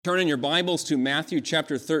Turn in your Bibles to Matthew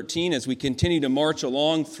chapter 13 as we continue to march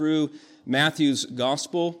along through Matthew's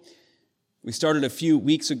gospel. We started a few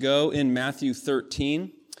weeks ago in Matthew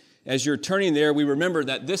 13. As you're turning there, we remember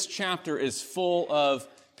that this chapter is full of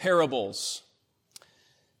parables.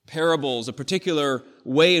 Parables, a particular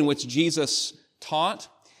way in which Jesus taught.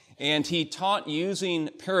 And he taught using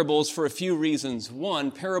parables for a few reasons. One,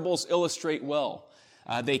 parables illustrate well.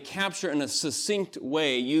 They capture in a succinct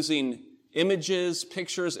way using images,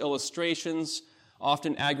 pictures, illustrations,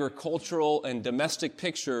 often agricultural and domestic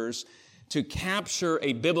pictures, to capture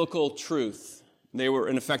a biblical truth. They were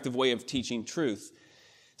an effective way of teaching truth.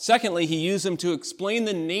 Secondly, he used them to explain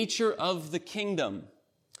the nature of the kingdom.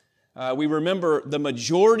 We remember the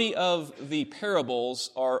majority of the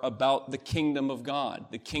parables are about the kingdom of God,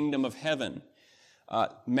 the kingdom of heaven.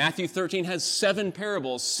 Matthew 13 has 7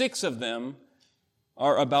 parables. 6 of them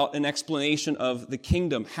are about an explanation of the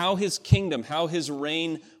kingdom, how his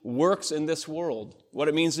reign works in this world, what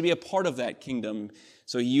it means to be a part of that kingdom.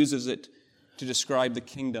 So he uses it to describe the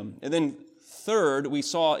kingdom. And then third, we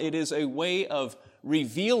saw it is a way of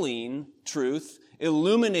revealing truth,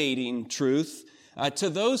 illuminating truth to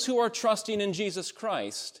those who are trusting in Jesus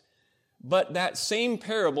Christ. But that same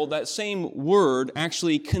parable, that same word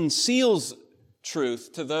actually conceals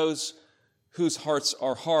truth to those whose hearts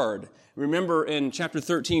are hard. Remember in chapter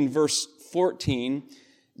 13, verse 14,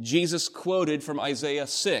 Jesus quoted from Isaiah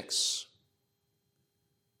 6,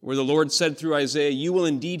 where the Lord said through Isaiah, "You will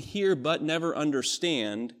indeed hear but never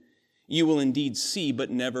understand. You will indeed see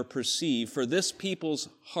but never perceive, for this people's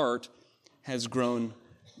heart has grown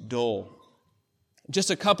dull."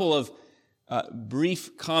 Just a couple of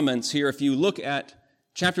brief comments here. If you look at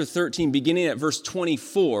chapter 13, beginning at verse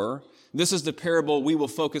 24, this is the parable we will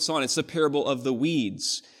focus on. It's the parable of the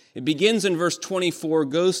weeds. It begins in verse 24,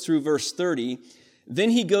 goes through verse 30. Then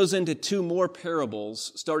he goes into 2 more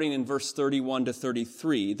parables, starting in verse 31 to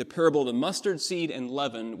 33, the parable of the mustard seed and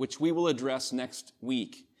leaven, which we will address next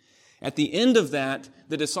week. At the end of that,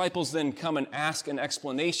 the disciples then come and ask an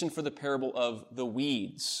explanation for the parable of the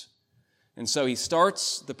weeds. And so he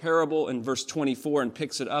starts the parable in verse 24 and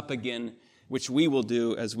picks it up again, which we will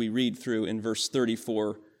do as we read through in verse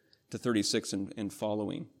 34 to 36 and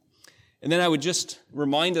following. And then I would just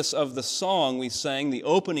remind us of the song we sang, the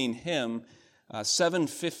opening hymn,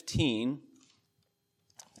 715,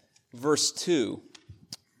 verse 2,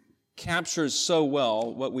 captures so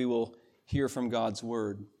well what we will hear from God's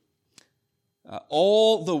word.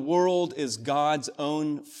 All the world is God's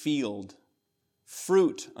own field,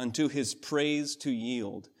 fruit unto his praise to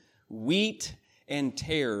yield. Wheat and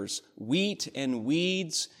tares, wheat and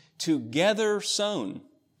weeds, together sown,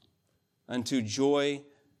 unto joy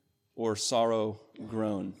or sorrow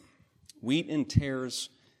grown. Wheat and tares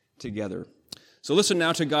together. So listen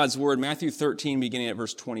now to God's word, Matthew 13, beginning at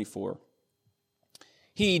verse 24.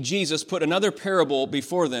 He, Jesus, put another parable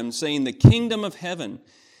before them, saying, "The kingdom of heaven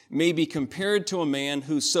may be compared to a man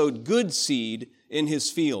who sowed good seed in his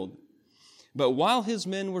field. But while his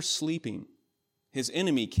men were sleeping, his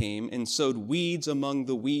enemy came and sowed weeds among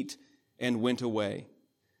the wheat and went away.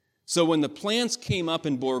 So when the plants came up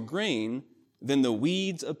and bore grain, then the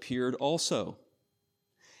weeds appeared also.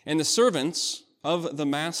 And the servants of the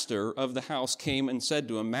master of the house came and said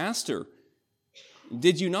to him, 'Master,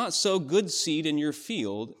 did you not sow good seed in your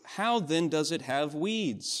field? How then does it have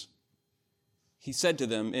weeds?' He said to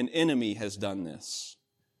them, 'An enemy has done this.'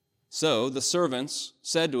 So the servants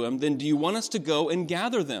said to him, 'Then do you want us to go and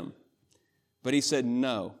gather them?' But he said,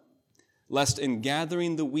 'No, lest in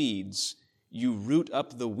gathering the weeds you root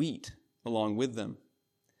up the wheat along with them.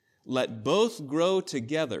 Let both grow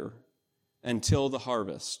together until the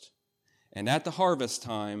harvest. And at the harvest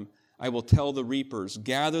time, I will tell the reapers,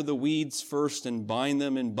 gather the weeds first and bind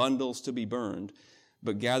them in bundles to be burned,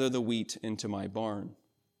 but gather the wheat into my barn."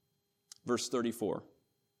 Verse 34.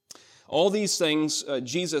 All these things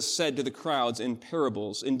Jesus said to the crowds in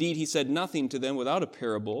parables. Indeed, he said nothing to them without a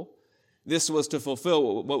parable. This was to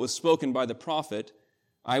fulfill what was spoken by the prophet.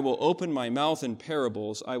 "I will open my mouth in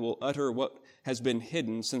parables. I will utter what has been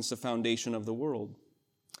hidden since the foundation of the world."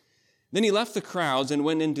 Then he left the crowds and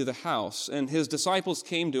went into the house, and his disciples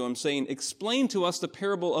came to him, saying, "Explain to us the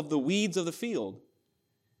parable of the weeds of the field."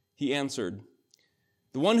 He answered,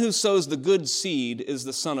 "The one who sows the good seed is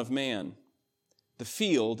the Son of Man. The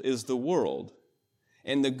field is the world,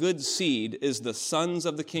 and the good seed is the sons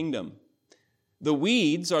of the kingdom. The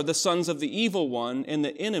weeds are the sons of the evil one, and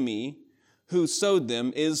the enemy who sowed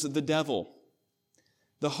them is the devil.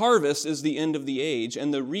 The harvest is the end of the age,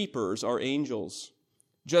 and the reapers are angels.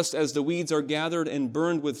 Just as the weeds are gathered and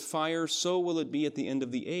burned with fire, so will it be at the end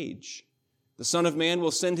of the age. The Son of Man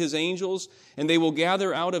will send his angels, and they will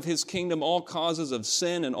gather out of his kingdom all causes of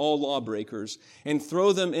sin and all lawbreakers, and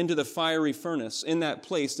throw them into the fiery furnace. In that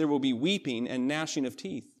place there will be weeping and gnashing of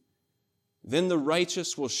teeth. Then the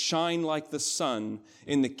righteous will shine like the sun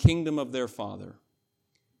in the kingdom of their Father.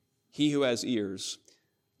 He who has ears,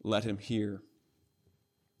 let him hear."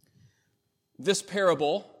 This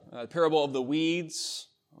parable, parable of the weeds,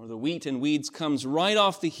 or the wheat and weeds, comes right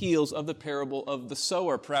off the heels of the parable of the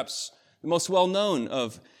sower, perhaps the most well-known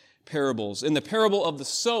of parables. In the parable of the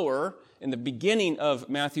sower, in the beginning of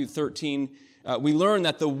Matthew 13, we learn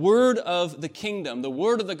that the word of the kingdom, the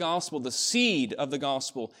word of the gospel, the seed of the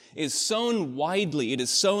gospel, is sown widely, it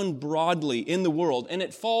is sown broadly in the world, and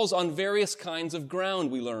it falls on various kinds of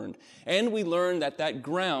ground, we learned. And we learned that that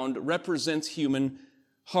ground represents human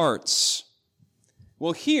hearts.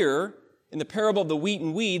 Well, here, in the parable of the wheat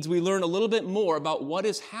and weeds, we learn a little bit more about what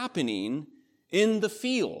is happening in the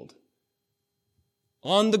field,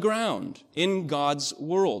 on the ground, in God's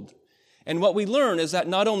world. And what we learn is that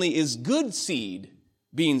not only is good seed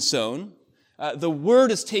being sown, the word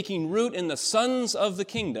is taking root in the sons of the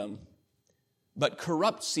kingdom, but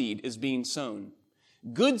corrupt seed is being sown.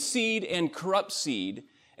 Good seed and corrupt seed,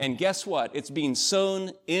 and guess what? It's being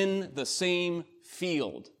sown in the same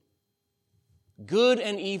field. Good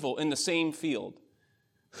and evil in the same field.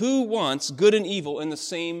 Who wants good and evil in the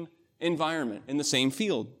same environment, in the same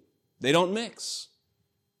field? They don't mix.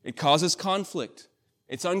 It causes conflict.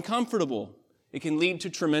 It's uncomfortable. It can lead to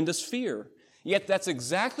tremendous fear. Yet that's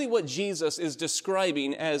exactly what Jesus is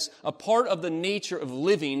describing as a part of the nature of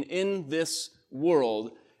living in this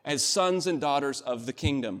world as sons and daughters of the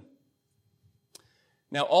kingdom.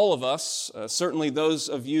 Now, all of us, certainly those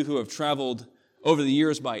of you who have traveled over the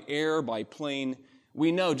years by air, by plane,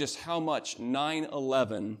 we know just how much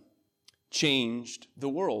 9/11 changed the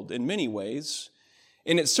world in many ways.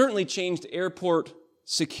 And it certainly changed airport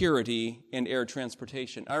security and air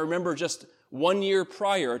transportation. I remember just 1 year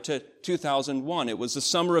prior to 2001. It was the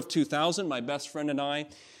summer of 2000. My best friend and I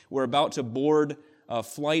were about to board a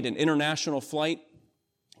flight, an international flight.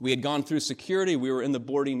 We had gone through security. We were in the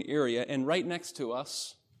boarding area, and right next to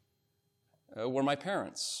us were my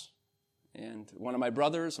parents and one of my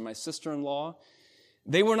brothers and my sister-in-law.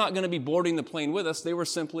 They were not going to be boarding the plane with us. They were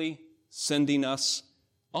simply sending us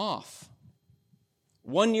off.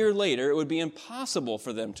 1 year later, it would be impossible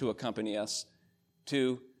for them to accompany us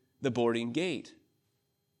to the boarding gate.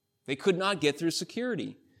 They could not get through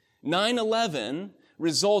security. 9/11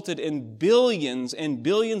 resulted in billions and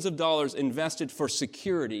billions of dollars invested for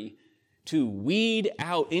security to weed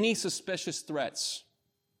out any suspicious threats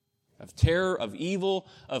of terror, of evil,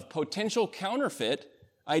 of potential counterfeit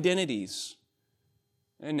identities.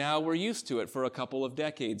 And now we're used to it for a couple of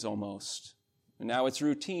decades almost. And now it's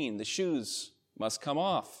routine. The shoes must come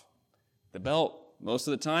off. The belt, most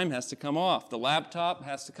of the time, has to come off. The laptop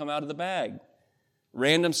has to come out of the bag.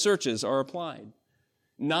 Random searches are applied.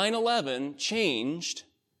 9/11 changed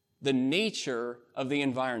the nature of the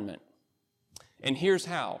environment. And here's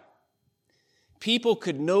how. People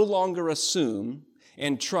could no longer assume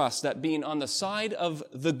and trust that being on the side of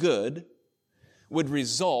the good would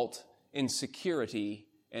result in security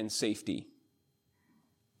and safety.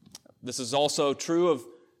 This is also true of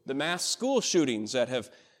the mass school shootings that have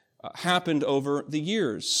happened over the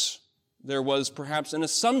years. There was perhaps an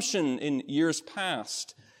assumption in years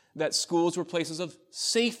past that schools were places of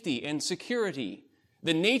safety and security.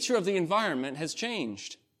 The nature of the environment has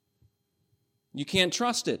changed. You can't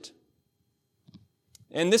trust it.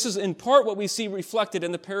 And this is in part what we see reflected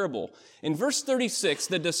in the parable. In verse 36,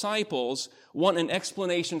 the disciples want an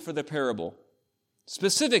explanation for the parable.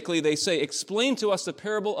 Specifically, they say, "Explain to us the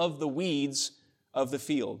parable of the weeds of the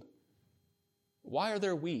field." Why are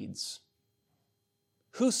there weeds?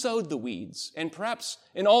 Who sowed the weeds? And perhaps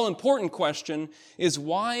an all-important question is,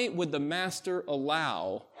 why would the master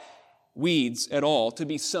allow weeds at all to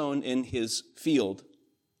be sown in his field?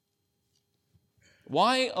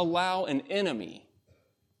 Why allow an enemy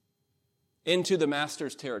into the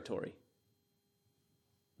master's territory?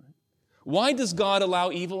 Why does God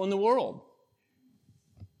allow evil in the world?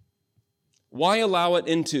 Why allow it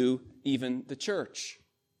into even the church?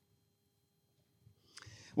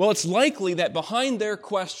 Well, it's likely that behind their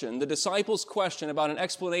question, the disciples' question about an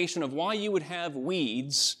explanation of why you would have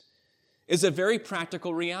weeds, is a very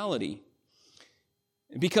practical reality.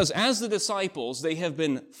 Because as the disciples, they have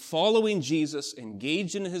been following Jesus,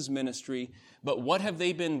 engaged in his ministry, but what have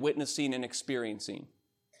they been witnessing and experiencing?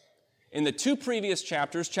 In the two previous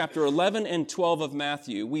chapters, chapter 11 and 12 of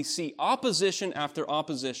Matthew, we see opposition after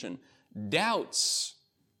opposition, doubts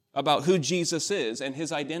about who Jesus is and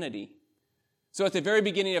his identity. So at the very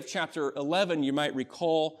beginning of chapter 11, you might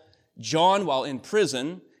recall John, while in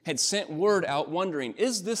prison, had sent word out wondering,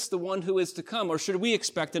 is this the one who is to come, or should we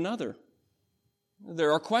expect another?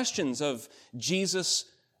 There are questions of Jesus'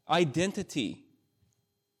 identity.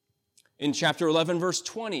 In chapter 11, verse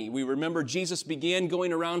 20, we remember Jesus began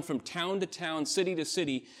going around from town to town, city to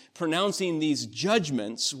city, pronouncing these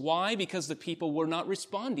judgments. Why? Because the people were not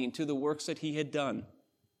responding to the works that he had done.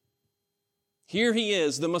 Here he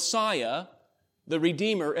is, the Messiah, the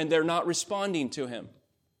Redeemer, and they're not responding to him.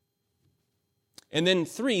 And then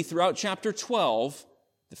throughout chapter 12,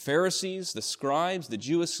 the Pharisees, the scribes, the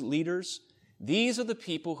Jewish leaders, these are the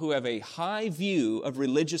people who have a high view of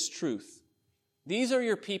religious truth. These are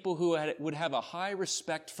your people who would have a high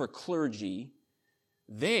respect for clergy.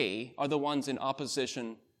 They are the ones in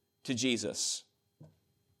opposition to Jesus.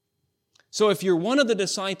 So if you're one of the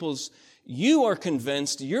disciples, you are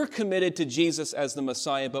convinced, you're committed to Jesus as the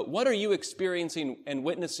Messiah, but what are you experiencing and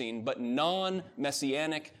witnessing but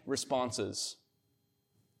non-messianic responses?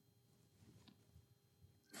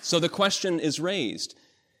 So the question is raised,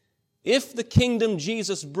 if the kingdom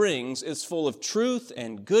Jesus brings is full of truth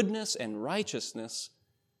and goodness and righteousness,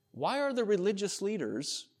 why are the religious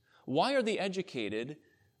leaders, why are the educated,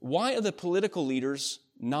 why are the political leaders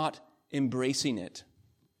not embracing it?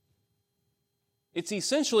 It's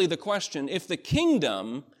essentially the question, if the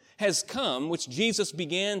kingdom has come, which Jesus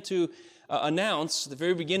began to announce at the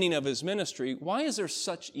very beginning of his ministry, why is there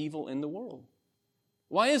such evil in the world?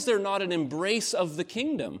 Why is there not an embrace of the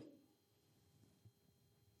kingdom?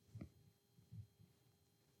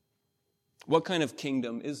 What kind of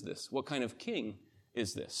kingdom is this? What kind of king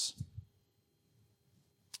is this?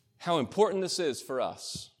 How important this is for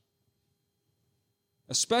us,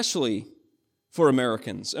 especially for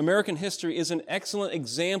Americans. American history is an excellent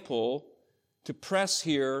example to press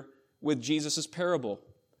here with Jesus' parable.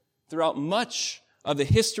 Throughout much of the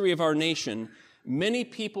history of our nation, many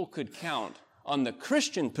people could count on the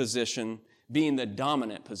Christian position being the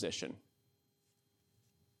dominant position.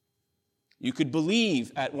 You could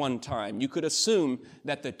believe at one time, you could assume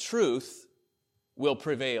that the truth will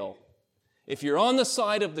prevail. If you're on the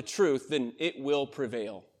side of the truth, then it will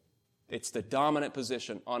prevail. It's the dominant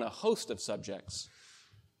position on a host of subjects.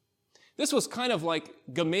 This was kind of like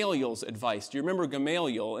Gamaliel's advice. Do you remember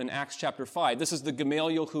Gamaliel in Acts chapter 5? This is the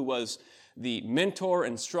Gamaliel who was the mentor,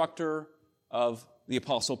 instructor of the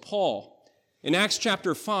Apostle Paul. In Acts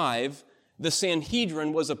chapter 5, the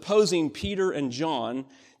Sanhedrin was opposing Peter and John,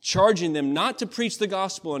 charging them not to preach the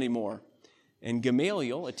gospel anymore. And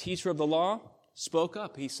Gamaliel, a teacher of the law, spoke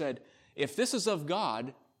up. He said, if this is of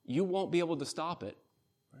God, you won't be able to stop it.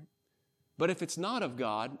 Right? But if it's not of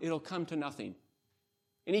God, it'll come to nothing.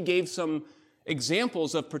 And he gave some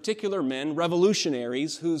examples of particular men,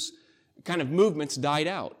 revolutionaries, whose kind of movements died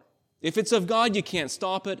out. If it's of God, you can't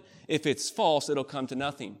stop it. If it's false, it'll come to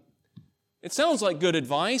nothing. It sounds like good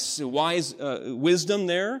advice, wise wisdom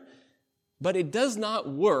there, but it does not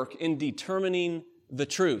work in determining the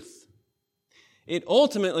truth. It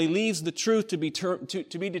ultimately leaves the truth to be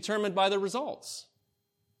determined by the results.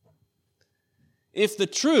 If the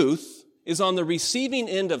truth is on the receiving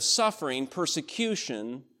end of suffering,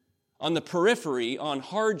 persecution, on the periphery, on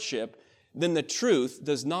hardship, then the truth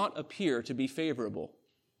does not appear to be favorable.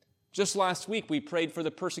 Just last week, we prayed for the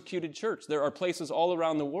persecuted church. There are places all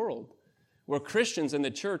around the world where Christians in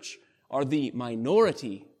the church are the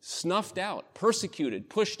minority, snuffed out, persecuted,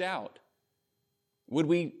 pushed out. Would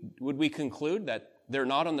we conclude that they're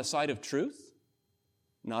not on the side of truth?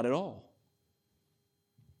 Not at all.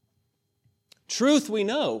 Truth, we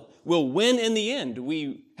know, will win in the end.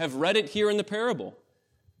 We have read it here in the parable.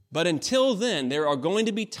 But until then, there are going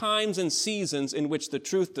to be times and seasons in which the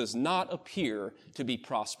truth does not appear to be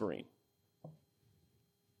prospering.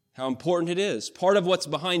 How important it is. Part of what's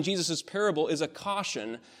behind Jesus' parable is a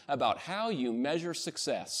caution about how you measure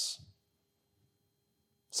success.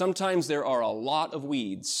 Sometimes there are a lot of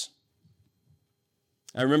weeds.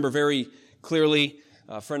 I remember very clearly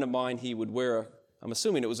a friend of mine, he would wear I'm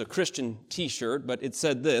assuming it was a Christian t-shirt, but it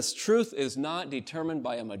said this: truth is not determined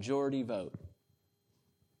by a majority vote.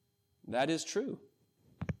 That is true.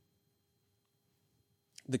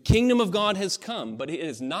 The kingdom of God has come, but it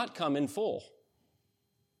has not come in full.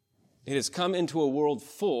 It has come into a world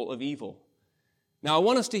full of evil. Now, I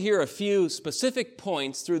want us to hear a few specific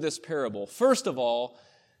points through this parable. First of all,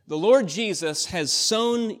 the Lord Jesus has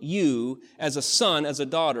sown you as a son, as a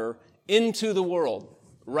daughter, into the world,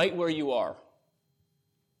 right where you are.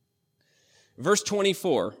 Verse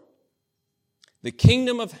 24, the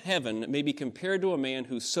kingdom of heaven may be compared to a man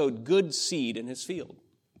who sowed good seed in his field.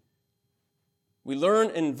 We learn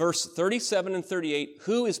in verse 37 and 38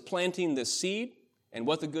 who is planting this seed and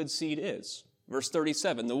what the good seed is. Verse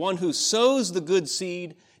 37, the one who sows the good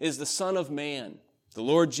seed is the Son of Man, the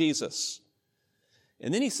Lord Jesus.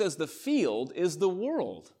 And then he says the field is the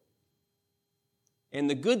world. And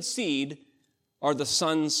the good seed are the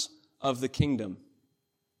sons of the kingdom.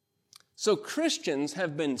 So Christians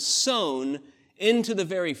have been sown into the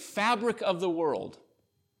very fabric of the world.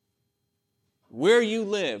 Where you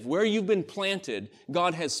live, where you've been planted,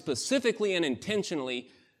 God has specifically and intentionally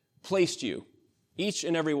placed you, each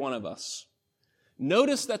and every one of us.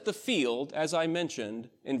 Notice that the field, as I mentioned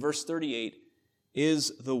in verse 38,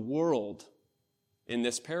 is the world in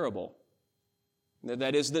this parable.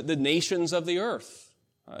 That is the nations of the earth,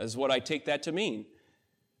 is what I take that to mean.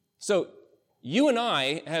 So you and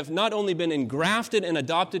I have not only been engrafted and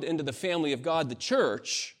adopted into the family of God, the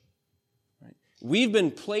church, right? We've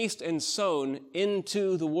been placed and sown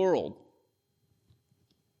into the world.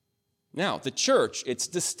 Now, the church, it's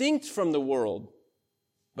distinct from the world,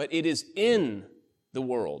 but it is in the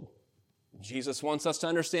world. Jesus wants us to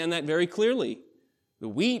understand that very clearly. The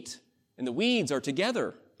wheat and the weeds are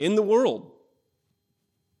together in the world.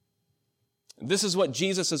 This is what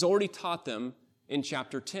Jesus has already taught them in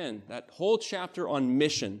chapter 10, that whole chapter on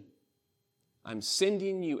mission. I'm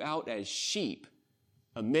sending you out as sheep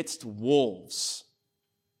amidst wolves.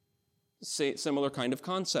 Similar kind of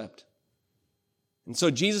concept. And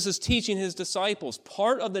so Jesus is teaching his disciples,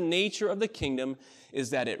 part of the nature of the kingdom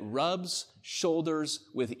is that it rubs shoulders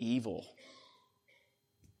with evil.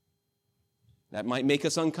 That might make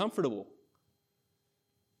us uncomfortable.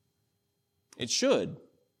 It should.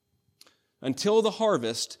 Until the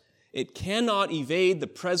harvest, it cannot evade the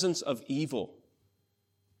presence of evil.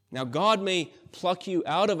 Now, God may pluck you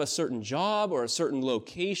out of a certain job or a certain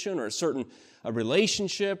location or a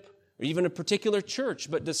relationship or even a particular church,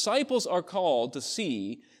 but disciples are called to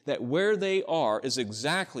see that where they are is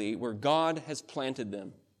exactly where God has planted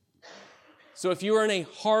them. So if you are in a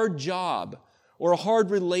hard job or a hard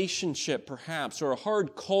relationship perhaps or a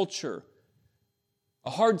hard culture,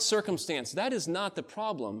 a hard circumstance, that is not the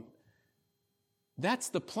problem. That's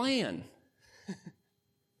the plan.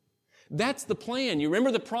 That's the plan. You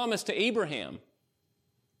remember the promise to Abraham.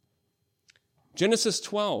 Genesis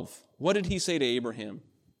 12. What did he say to Abraham?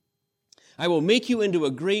 I will make you into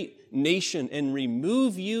a great nation and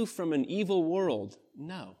remove you from an evil world.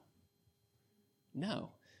 No.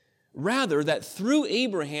 Rather, that through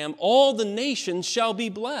Abraham all the nations shall be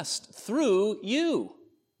blessed through you.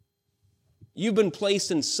 You've been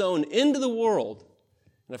placed and sown into the world.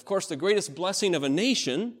 And of course, the greatest blessing of a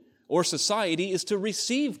nation or society is to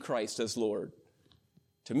receive Christ as Lord,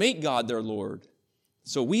 to make God their Lord.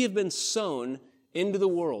 So we have been sown into the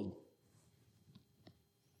world.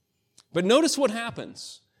 But notice what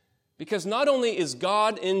happens. Because not only is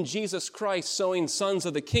God in Jesus Christ sowing sons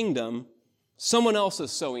of the kingdom, someone else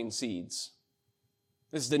is sowing seeds.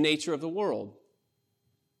 This is the nature of the world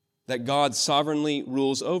that God sovereignly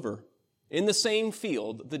rules over. In the same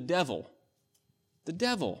field, the devil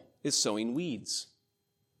is sowing weeds.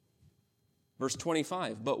 Verse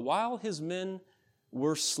 25, but while his men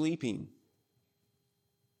were sleeping,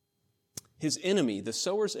 his enemy, the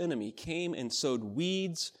sower's enemy, came and sowed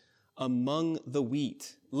weeds among the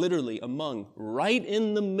wheat. Literally among, right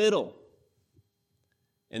in the middle.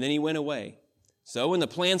 And then he went away. So when the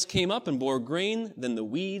plants came up and bore grain, then the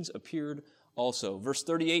weeds appeared also. Verse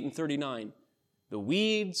 38 and 39, the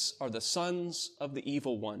weeds are the sons of the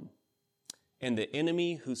evil one, and the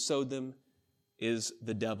enemy who sowed them is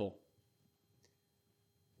the devil.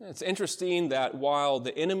 It's interesting that while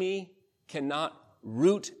the enemy cannot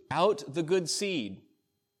root out the good seed,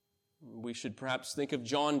 we should perhaps think of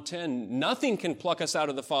John 10. Nothing can pluck us out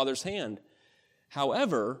of the Father's hand.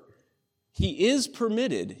 However, he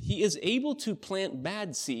is able to plant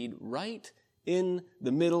bad seed right in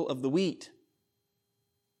the middle of the wheat.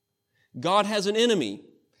 God has an enemy.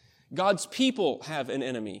 God's people have an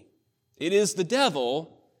enemy. It is the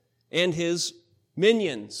devil and his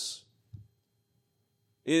minions.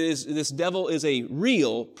 This devil is a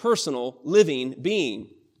real, personal, living being.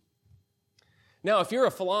 Now, if you're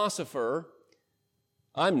a philosopher,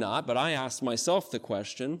 I'm not, but I asked myself the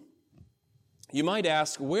question, you might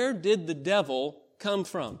ask, where did the devil come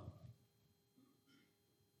from?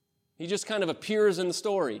 He just kind of appears in the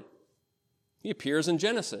story. He appears in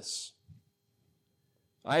Genesis.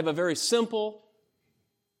 I have a very simple,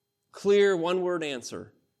 clear, one-word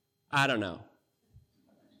answer. I don't know.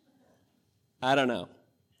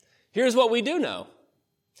 Here's what we do know.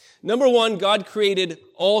 Number one, God created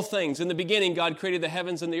all things. In the beginning, God created the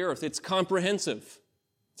heavens and the earth. It's comprehensive.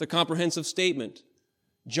 It's a comprehensive statement.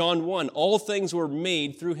 John 1, all things were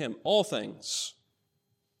made through him, all things.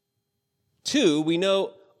 2, we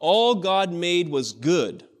know all God made was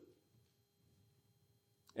good.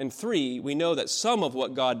 And 3, we know that some of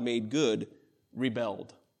what God made good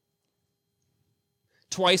rebelled.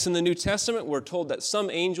 Twice in the New Testament, we're told that some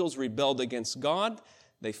angels rebelled against God.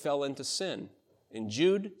 They fell into sin. In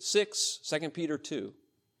Jude 6, 2 Peter 2.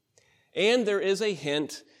 And there is a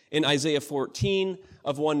hint in Isaiah 14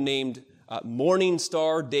 of one named morning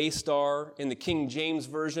star, day star. In the King James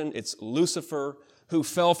Version, it's Lucifer, who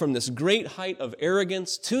fell from this great height of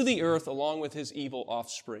arrogance to the earth along with his evil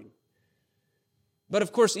offspring. But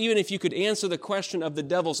of course, even if you could answer the question of the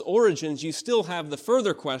devil's origins, you still have the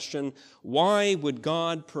further question, why would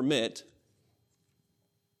God permit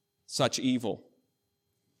such evil?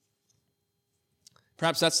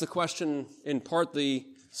 Perhaps that's the question in part the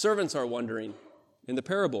servants are wondering in the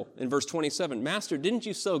parable in verse 27. Master, didn't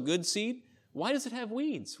you sow good seed? Why does it have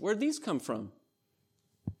weeds? Where did these come from?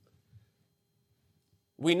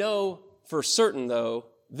 We know for certain, though,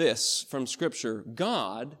 this from Scripture.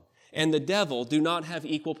 God and the devil do not have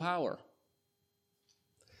equal power.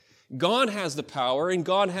 God has the power and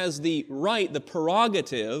God has the right, the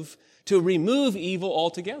prerogative to remove evil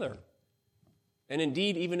altogether. And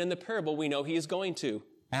indeed, even in the parable, we know he is going to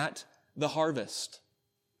at the harvest.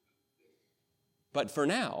 But for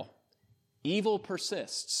now, evil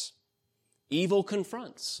persists. Evil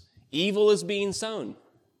confronts. Evil is being sown.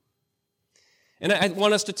 And I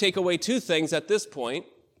want us to take away two things at this point.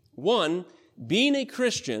 One, being a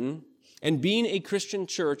Christian and being a Christian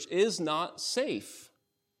church is not safe.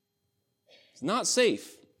 It's not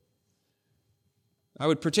safe. I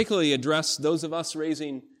would particularly address those of us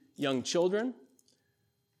raising young children,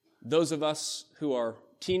 those of us who are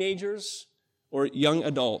teenagers or young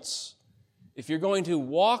adults. If you're going to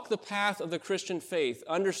walk the path of the Christian faith,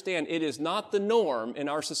 understand it is not the norm in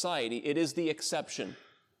our society, it is the exception.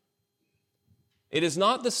 It is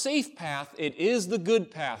not the safe path, it is the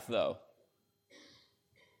good path, though.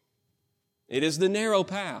 It is the narrow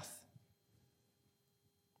path.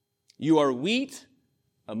 You are wheat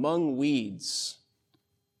among weeds.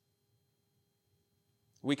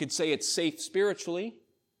 We could say it's safe spiritually.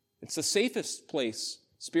 It's the safest place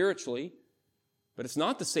spiritually, but it's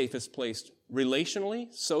not the safest place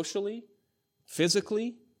relationally, socially,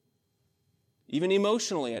 physically, even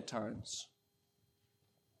emotionally at times.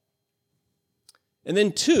 And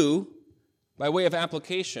then two, by way of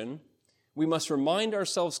application, we must remind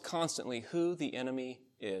ourselves constantly who the enemy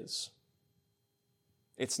is.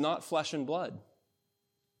 It's not flesh and blood.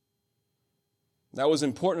 That was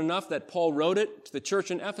important enough that Paul wrote it to the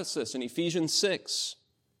church in Ephesus in Ephesians 6.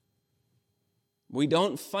 We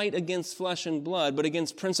don't fight against flesh and blood, but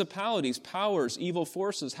against principalities, powers, evil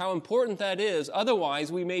forces. How important that is.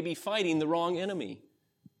 Otherwise, we may be fighting the wrong enemy.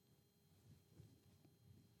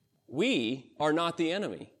 We are not the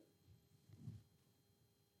enemy.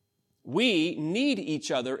 We need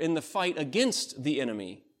each other in the fight against the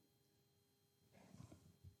enemy.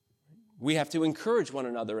 We have to encourage one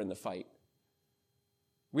another in the fight.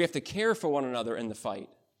 We have to care for one another in the fight.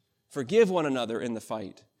 Forgive one another in the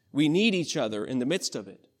fight. We need each other in the midst of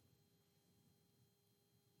it.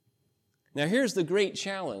 Now here's the great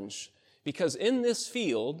challenge, because in this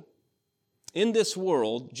field, in this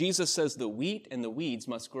world, Jesus says the wheat and the weeds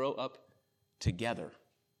must grow up together.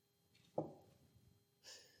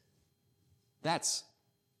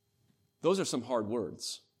 Those are some hard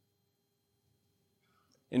words.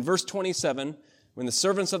 In verse 27, when the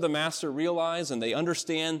servants of the master realize and they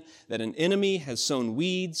understand that an enemy has sown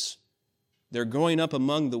weeds, they're growing up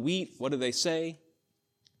among the wheat, what do they say?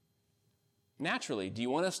 Naturally, do you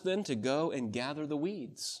want us then to go and gather the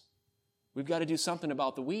weeds? We've got to do something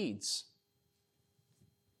about the weeds.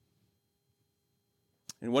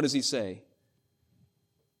 And what does he say?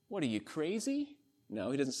 What, are you crazy?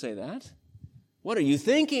 No, he doesn't say that. What are you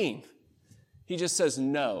thinking? He just says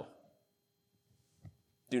no.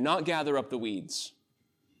 Do not gather up the weeds.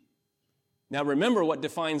 Now remember what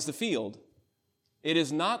defines the field. It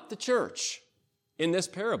is not the church in this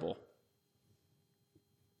parable.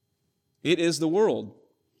 It is the world.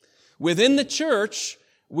 Within the church,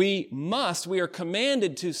 we are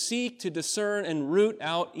commanded to seek, to discern, and root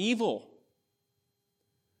out evil.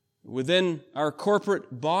 Within our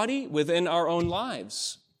corporate body, within our own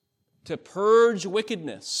lives, to purge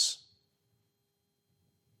wickedness.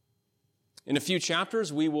 In a few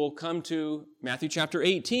chapters, we will come to Matthew chapter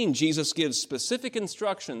 18. Jesus gives specific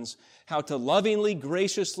instructions how to lovingly,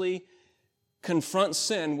 graciously confront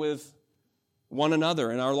sin with one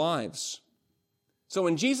another in our lives. So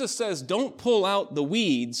when Jesus says, don't pull out the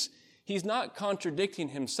weeds, he's not contradicting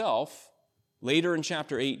himself later in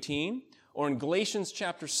chapter 18, or in Galatians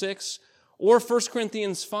chapter 6, or 1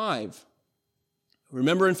 Corinthians 5.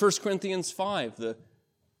 Remember in 1 Corinthians 5, the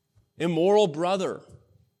immoral brother,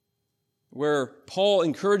 where Paul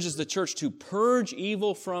encourages the church to purge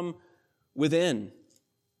evil from within.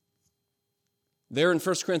 There in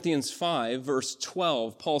 1 Corinthians 5, verse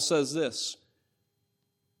 12, Paul says this,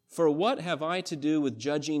 "For what have I to do with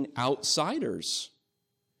judging outsiders?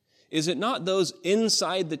 Is it not those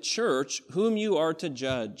inside the church whom you are to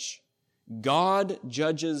judge? God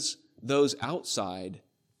judges those outside.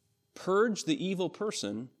 Purge the evil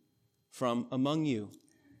person from among you."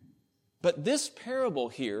 But this parable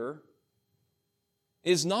here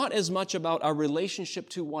is not as much about our relationship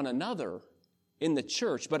to one another in the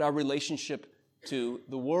church, but our relationship to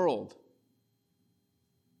the world.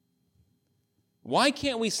 Why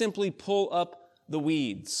can't we simply pull up the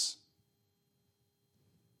weeds?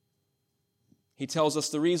 He tells us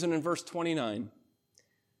the reason in verse 29.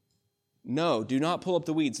 "No, do not pull up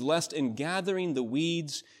the weeds, lest in gathering the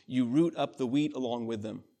weeds you root up the wheat along with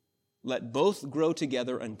them. Let both grow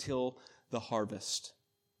together until the harvest."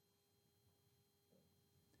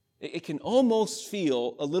 It can almost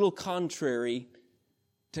feel a little contrary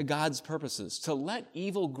to God's purposes, to let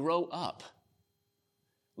evil grow up.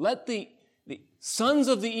 Let the sons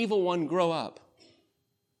of the evil one grow up.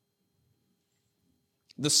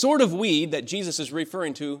 The sort of weed that Jesus is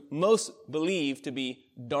referring to, most believe to be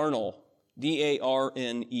darnel,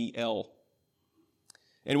 D-A-R-N-E-L.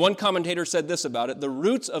 And one commentator said this about it: "The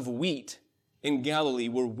roots of wheat in Galilee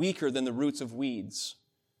were weaker than the roots of weeds,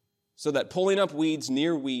 so that pulling up weeds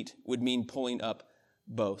near wheat would mean pulling up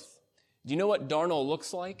both." Do you know what darnel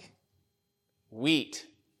looks like? Wheat.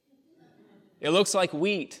 It looks like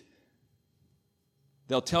wheat.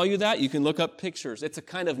 They'll tell you that. You can look up pictures. It's a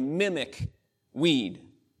kind of mimic weed.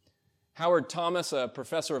 Howard Thomas, a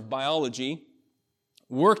professor of biology,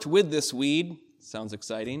 worked with this weed, sounds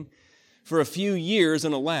exciting, for a few years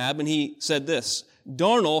in a lab, and he said this: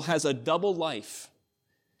 "Darnel has a double life.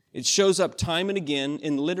 It shows up time and again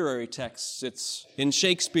in literary texts. It's in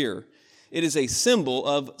Shakespeare. It is a symbol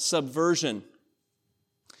of subversion.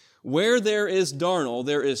 Where there is darnel,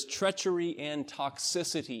 there is treachery and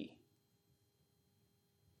toxicity."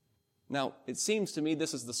 Now, it seems to me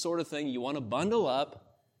this is the sort of thing you want to bundle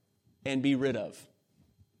up and be rid of.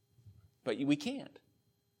 But we can't.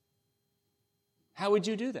 How would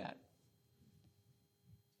you do that?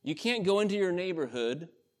 You can't go into your neighborhood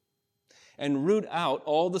and root out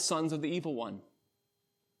all the sons of the evil one.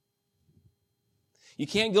 You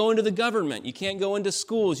can't go into the government. You can't go into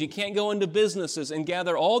schools. You can't go into businesses and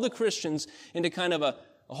gather all the Christians into kind of a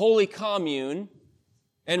holy commune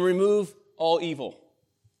and remove all evil.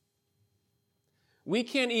 We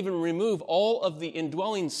can't even remove all of the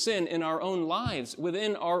indwelling sin in our own lives,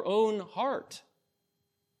 within our own heart.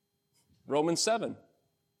 Romans 7.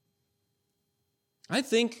 I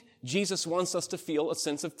think Jesus wants us to feel a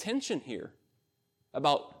sense of tension here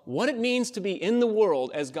about what it means to be in the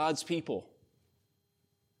world as God's people.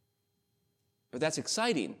 But that's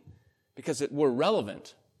exciting because we're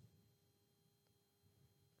relevant.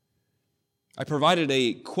 I provided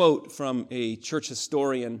a quote from a church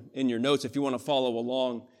historian in your notes if you want to follow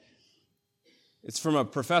along. It's from a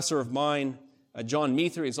professor of mine, John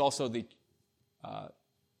Meether. He's also the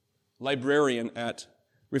librarian at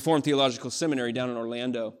Reformed Theological Seminary down in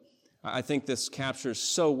Orlando. I think this captures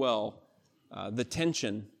so well the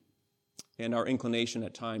tension and our inclination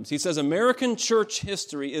at times. He says, "American church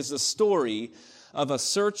history is the story of a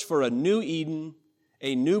search for a new Eden,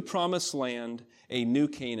 a new promised land, a new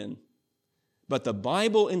Canaan. But the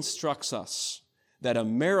Bible instructs us that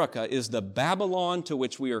America is the Babylon to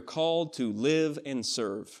which we are called to live and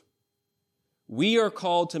serve. We are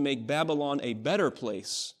called to make Babylon a better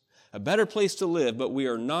place to live, but we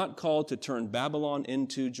are not called to turn Babylon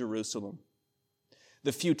into Jerusalem.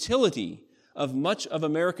 The futility of much of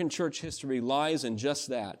American church history lies in just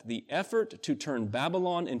that, the effort to turn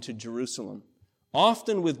Babylon into Jerusalem,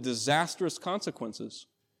 often with disastrous consequences.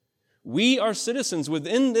 We are citizens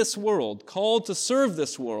within this world, called to serve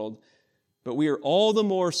this world, but we are all the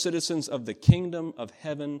more citizens of the kingdom of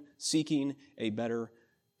heaven, seeking a better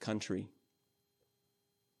country."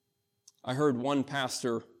 I heard one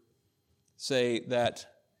pastor say that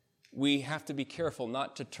we have to be careful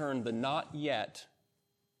not to turn the "not yet,"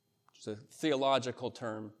 which is a theological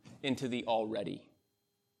term, into the "already."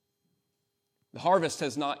 The harvest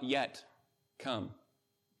has not yet come.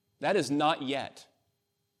 That is not yet.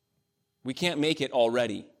 We can't make it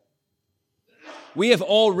already. We have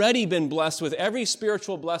already been blessed with every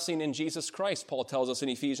spiritual blessing in Jesus Christ, Paul tells us in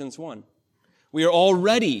Ephesians 1. We are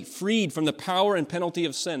already freed from the power and penalty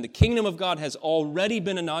of sin. The kingdom of God has already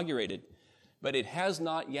been inaugurated, but it has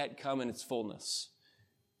not yet come in its fullness.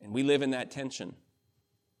 And we live in that tension.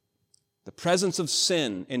 The presence of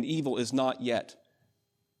sin and evil is not yet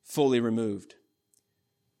fully removed.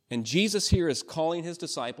 And Jesus here is calling his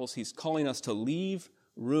disciples, he's calling us to leave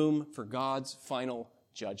room for God's final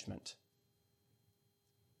judgment.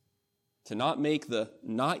 To not make the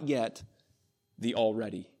not yet the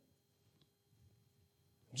already.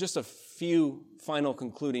 Just a few final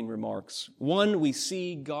concluding remarks. One, we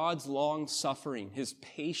see God's long suffering, his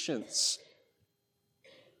patience.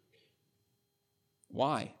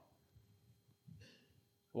 Why?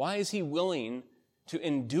 Why is he willing to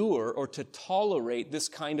endure or to tolerate this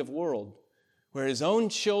kind of world where his own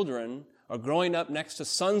children are growing up next to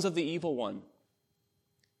sons of the evil one?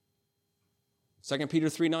 2 Peter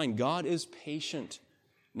 3:9, God is patient,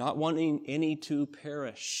 not wanting any to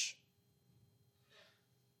perish.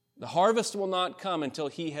 The harvest will not come until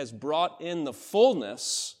he has brought in the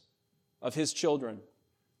fullness of his children,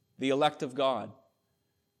 the elect of God.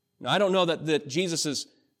 Now, I don't know that Jesus is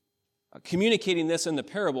communicating this in the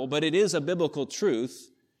parable, but it is a biblical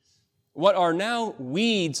truth. What are now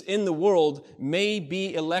weeds in the world may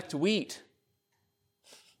be elect wheat.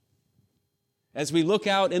 As we look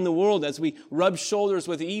out in the world, as we rub shoulders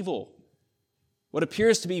with evil, what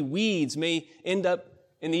appears to be weeds may end up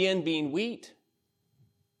in the end being wheat.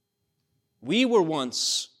 We were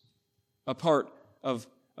once apart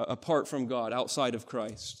from God, outside of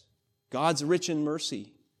Christ. God's rich in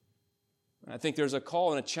mercy. I think there's a call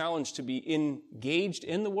and a challenge to be engaged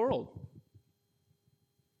in the world.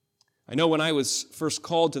 I know when I was first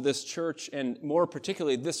called to this church, and more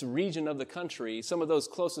particularly this region of the country, some of those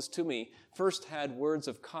closest to me first had words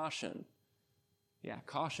of caution. Yeah,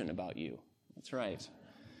 caution about you. That's right.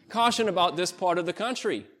 Caution about this part of the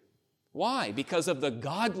country. Why? Because of the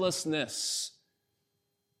godlessness,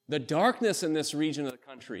 the darkness in this region of the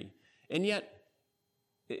country. And yet,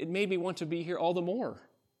 it made me want to be here all the more.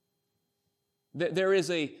 There is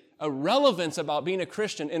a relevance about being a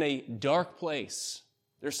Christian in a dark place.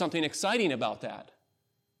 There's something exciting about that.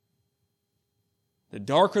 The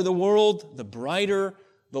darker the world, the brighter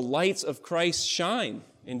the lights of Christ shine,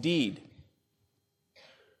 indeed.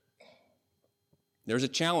 There's a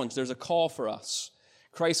challenge, there's a call for us.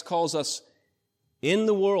 Christ calls us in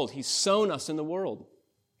the world. He's sown us in the world.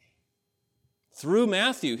 Through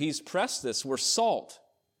Matthew, he's pressed this. We're salt.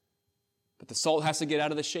 But the salt has to get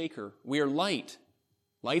out of the shaker. We are light.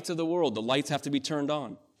 Lights of the world. The lights have to be turned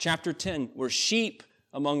on. Chapter 10, we're sheep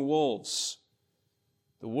among wolves.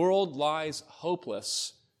 The world lies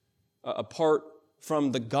hopeless apart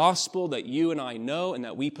from the gospel that you and I know and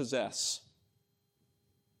that we possess.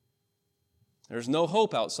 There's no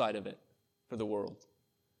hope outside of it for the world.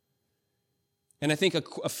 And I think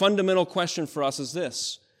a fundamental question for us is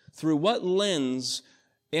this: through what lens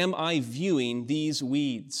am I viewing these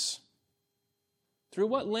weeds? Through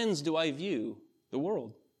what lens do I view the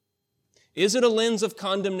world? Is it a lens of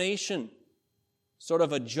condemnation, sort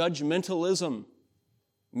of a judgmentalism,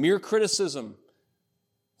 mere criticism?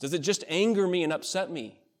 Does it just anger me and upset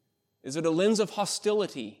me? Is it a lens of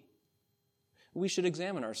hostility? We should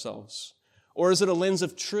examine ourselves. Or is it a lens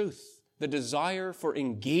of truth, the desire for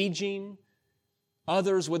engaging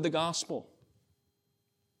others with the gospel,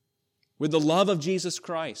 with the love of Jesus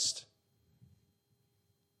Christ?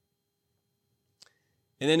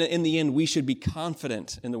 And then in the end, we should be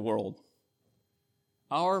confident in the world.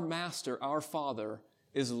 Our Master, our Father,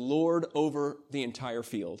 is Lord over the entire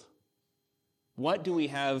field. What do we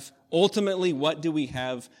have, ultimately, what do we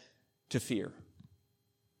have to fear?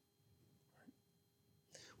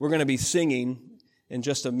 We're going to be singing in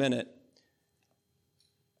just a minute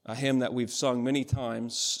a hymn that we've sung many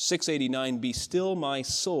times, 689, Be Still My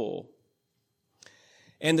Soul.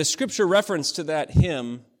 And the scripture reference to that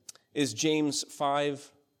hymn is James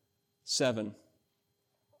 5:7.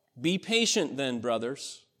 Be patient then,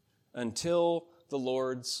 brothers, until the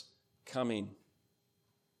Lord's coming.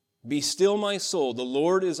 Be still, my soul, the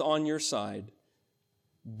Lord is on your side.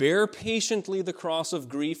 Bear patiently the cross of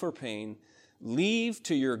grief or pain. Leave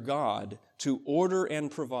to your God to order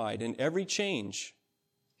and provide. In every change,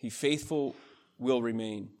 He faithful will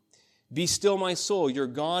remain. Be still, my soul, your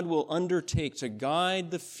God will undertake to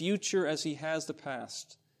guide the future as He has the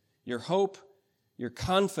past. Your hope, your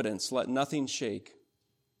confidence, let nothing shake.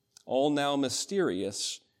 All now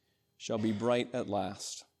mysterious shall be bright at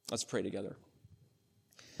last. Let's pray together.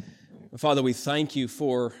 Father, we thank you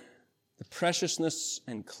for the preciousness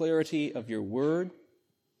and clarity of your word.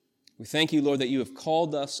 We thank you, Lord, that you have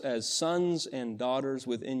called us as sons and daughters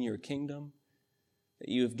within your kingdom. that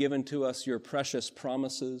you have given to us your precious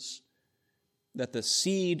promises, that the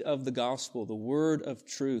seed of the gospel, the word of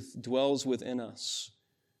truth, dwells within us,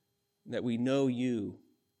 that we know you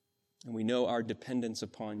and we know our dependence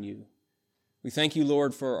upon you. We thank you,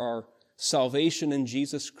 Lord, for our salvation in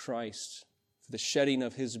Jesus Christ, for the shedding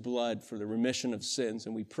of his blood, for the remission of sins.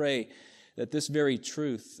 And we pray that this very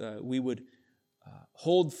truth we would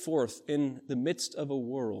hold forth in the midst of a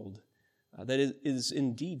world that is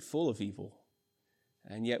indeed full of evil.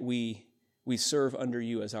 And yet we serve under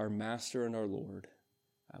you as our Master and our Lord,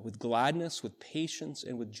 with gladness, with patience,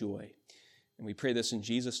 and with joy. And we pray this in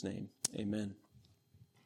Jesus' name. Amen.